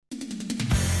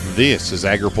This is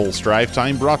AgriPulse Drive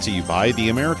Time, brought to you by the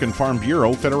American Farm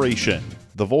Bureau Federation,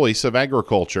 the voice of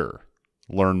agriculture.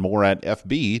 Learn more at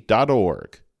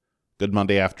fb.org. Good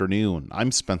Monday afternoon.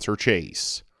 I'm Spencer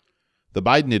Chase. The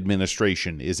Biden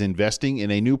administration is investing in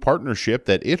a new partnership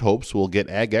that it hopes will get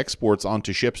ag exports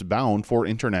onto ships bound for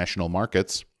international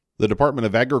markets. The Department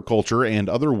of Agriculture and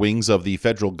other wings of the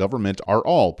federal government are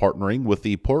all partnering with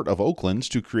the Port of Oakland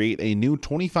to create a new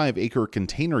 25-acre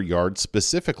container yard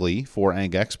specifically for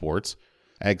ag exports.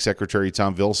 Ag Secretary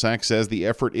Tom Vilsack says the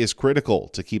effort is critical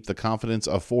to keep the confidence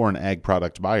of foreign ag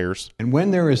product buyers. And when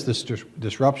there is this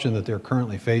disruption that they're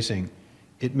currently facing,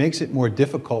 it makes it more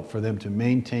difficult for them to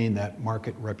maintain that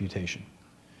market reputation.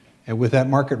 And with that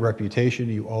market reputation,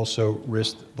 you also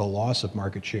risk the loss of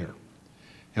market share.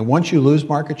 And once you lose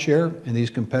market share in these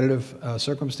competitive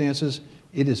circumstances,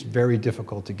 it is very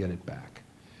difficult to get it back.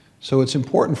 So it's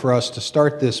important for us to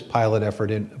start this pilot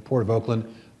effort in Port of Oakland.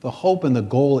 The hope and the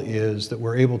goal is that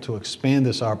we're able to expand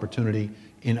this opportunity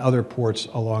in other ports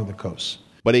along the coast.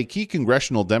 But a key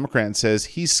congressional Democrat says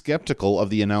he's skeptical of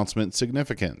the announcement's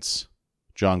significance.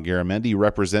 John Garamendi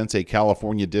represents a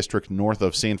California district north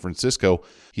of San Francisco.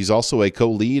 He's also a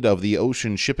co-lead of the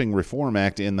Ocean Shipping Reform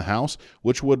Act in the House,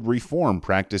 which would reform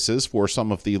practices for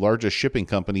some of the largest shipping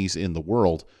companies in the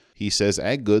world. He says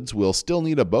ag goods will still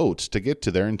need a boat to get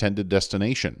to their intended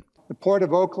destination. The Port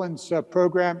of Oakland's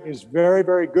program is very,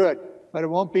 very good, but it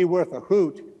won't be worth a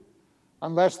hoot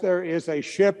unless there is a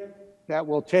ship that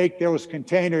will take those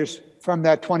containers from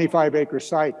that 25-acre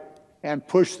site and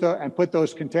put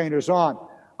those containers on.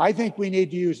 I think we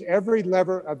need to use every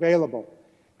lever available,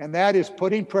 and that is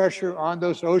putting pressure on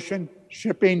those ocean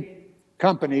shipping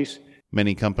companies.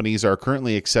 Many companies are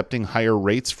currently accepting higher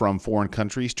rates from foreign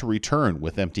countries to return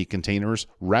with empty containers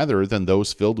rather than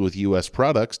those filled with U.S.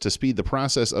 products to speed the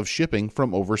process of shipping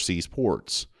from overseas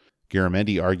ports.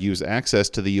 Garamendi argues access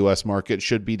to the U.S. market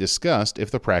should be discussed if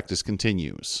the practice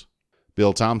continues.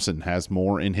 Bill Thompson has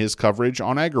more in his coverage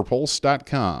on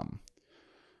agripulse.com.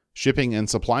 Shipping and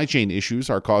supply chain issues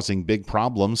are causing big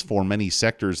problems for many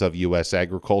sectors of U.S.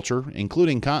 agriculture,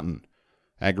 including cotton.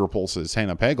 AgriPulse's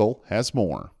Hannah Pagel has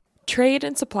more. Trade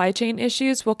and supply chain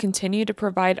issues will continue to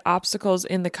provide obstacles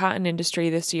in the cotton industry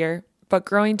this year, but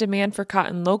growing demand for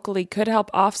cotton locally could help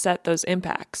offset those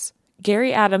impacts.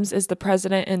 Gary Adams is the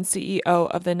president and CEO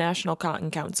of the National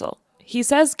Cotton Council. He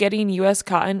says getting U.S.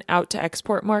 cotton out to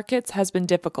export markets has been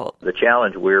difficult. The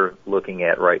challenge we're looking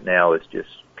at right now is just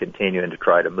continuing to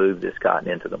try to move this cotton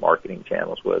into the marketing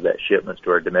channels, whether that's shipments to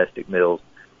our domestic mills,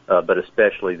 but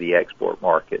especially the export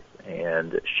markets.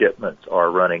 And shipments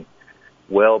are running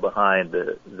well behind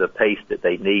the pace that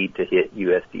they need to hit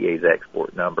USDA's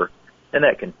export number. And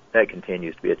that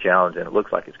continues to be a challenge, and it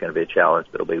looks like it's going to be a challenge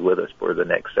that will be with us for the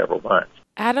next several months.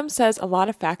 Adams says a lot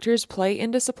of factors play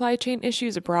into supply chain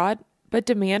issues abroad, but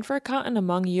demand for cotton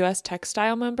among U.S.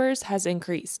 textile members has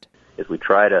increased. As we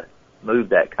try to move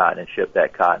that cotton and ship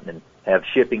that cotton and have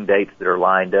shipping dates that are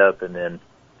lined up, and then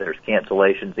there's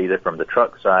cancellations either from the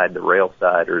truck side, the rail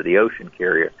side, or the ocean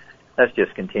carrier, that's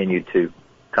just continued to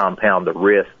compound the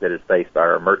risk that is faced by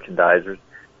our merchandisers.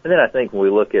 And then I think when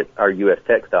we look at our U.S.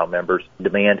 textile members,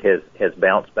 demand has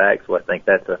bounced back, so I think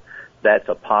that's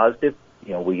a positive.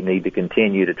 You know, we need to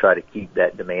continue to try to keep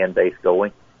that demand base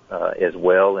going as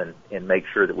well, and make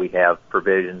sure that we have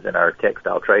provisions in our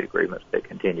textile trade agreements that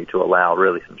continue to allow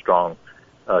really some strong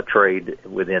trade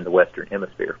within the Western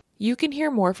Hemisphere. You can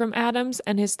hear more from Adams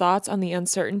and his thoughts on the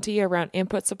uncertainty around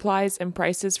input supplies and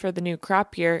prices for the new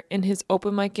crop year in his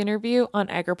open mic interview on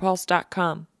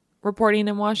agripulse.com. Reporting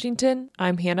in Washington,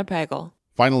 I'm Hannah Pagel.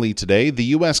 Finally today, the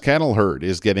U.S. cattle herd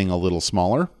is getting a little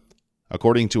smaller.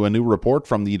 According to a new report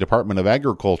from the Department of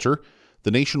Agriculture, the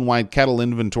nationwide cattle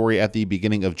inventory at the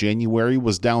beginning of January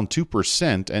was down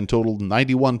 2% and totaled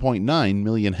 91.9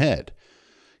 million head.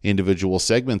 Individual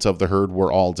segments of the herd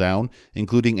were all down,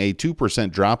 including a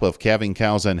 2% drop of calving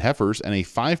cows and heifers and a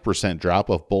 5% drop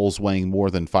of bulls weighing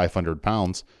more than 500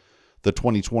 pounds. The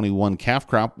 2021 calf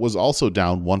crop was also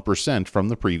down 1% from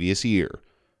the previous year.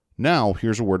 Now,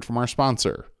 here's a word from our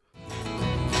sponsor.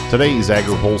 Today's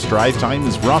AgriPulse Drive Time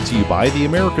is brought to you by the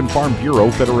American Farm Bureau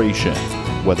Federation.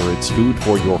 Whether it's food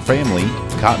for your family,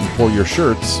 cotton for your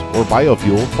shirts, or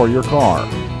biofuel for your car,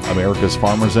 America's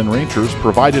farmers and ranchers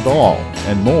provide it all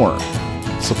and more.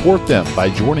 Support them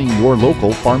by joining your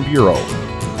local Farm Bureau.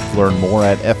 Learn more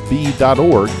at fb.org/join.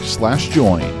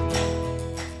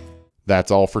 That's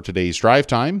all for today's Drive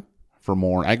Time. For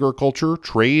more agriculture,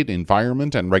 trade,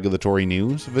 environment, and regulatory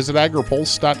news, visit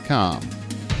agripulse.com.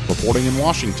 Reporting in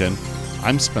Washington,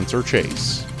 I'm Spencer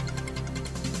Chase.